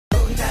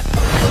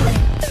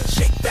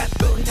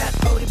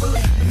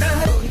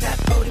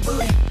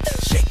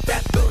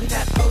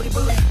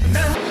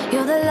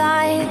You're the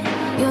light,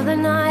 you're the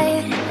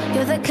night,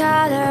 you're the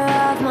color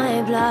of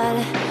my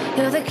blood.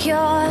 You're the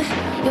cure,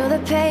 you're the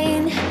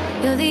pain,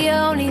 you're the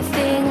only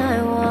thing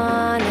I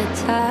wanna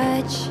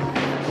touch.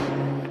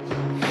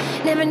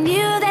 Never knew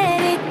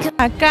that it could...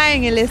 Acá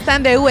en el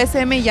stand de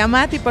USM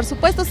Yamati, por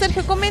supuesto,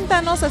 Sergio,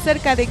 coméntanos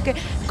acerca de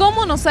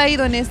cómo nos ha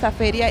ido en esta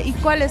feria y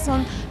cuáles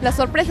son las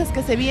sorpresas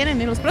que se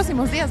vienen en los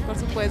próximos días, por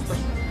supuesto.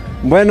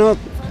 Bueno,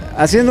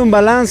 haciendo un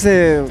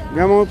balance,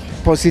 digamos,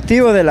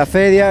 positivo de la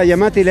feria,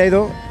 Yamati le ha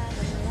ido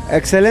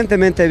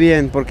excelentemente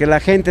bien, porque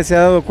la gente se ha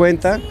dado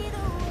cuenta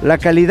la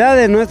calidad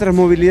de nuestras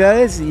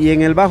movilidades y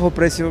en el bajo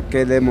precio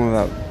que le hemos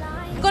dado.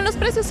 Con los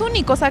precios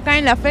únicos acá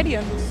en la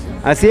feria.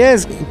 Así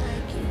es,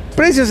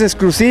 precios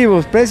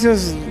exclusivos,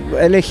 precios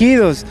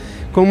elegidos,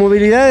 con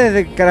movilidades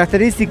de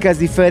características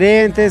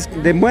diferentes,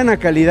 de buena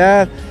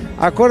calidad,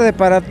 acorde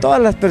para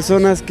todas las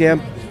personas que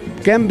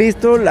han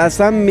visto,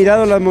 han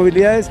mirado las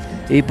movilidades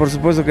y por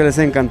supuesto que les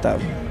ha encantado.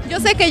 Yo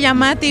sé que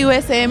Yamati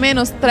USM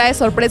nos trae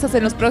sorpresas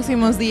en los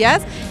próximos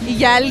días y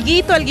ya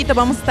alguito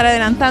vamos a estar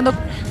adelantando.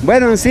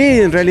 Bueno,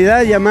 sí, en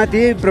realidad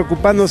Yamati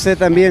preocupándose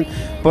también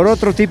por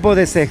otro tipo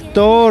de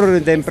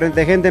sector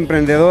de gente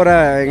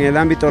emprendedora en el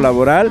ámbito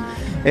laboral,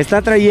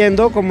 está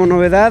trayendo como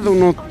novedad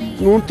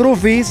un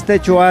trufis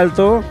techo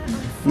alto,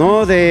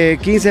 ¿no? De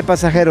 15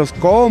 pasajeros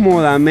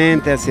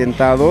cómodamente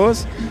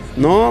asientados,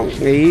 ¿no?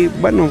 Y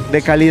bueno,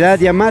 de calidad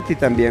Yamati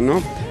también,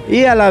 ¿no?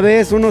 Y a la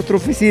vez unos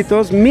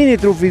trufisitos, mini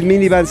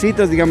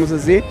vancitos, digamos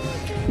así,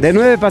 de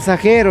 9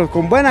 pasajeros,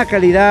 con buena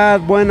calidad,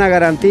 buena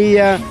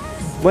garantía,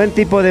 buen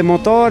tipo de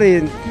motor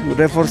y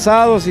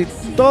reforzados y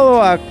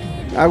todo a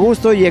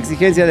gusto y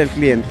exigencia del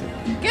cliente.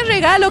 ¿Qué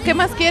regalo, qué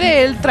más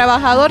quiere el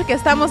trabajador que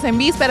estamos en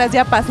vísperas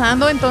ya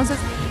pasando? Entonces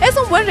es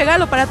un buen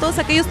regalo para todos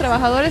aquellos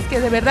trabajadores que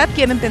de verdad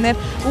quieren tener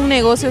un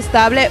negocio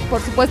estable,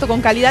 por supuesto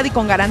con calidad y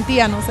con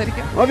garantía, ¿no,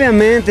 Sergio?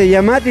 Obviamente,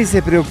 Yamati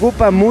se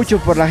preocupa mucho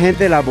por la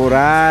gente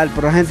laboral,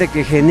 por la gente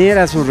que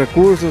genera sus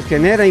recursos,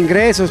 genera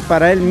ingresos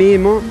para él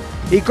mismo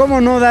y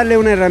cómo no darle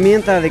una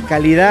herramienta de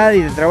calidad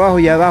y de trabajo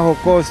y a bajo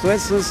costo.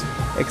 Eso es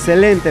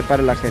excelente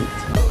para la gente.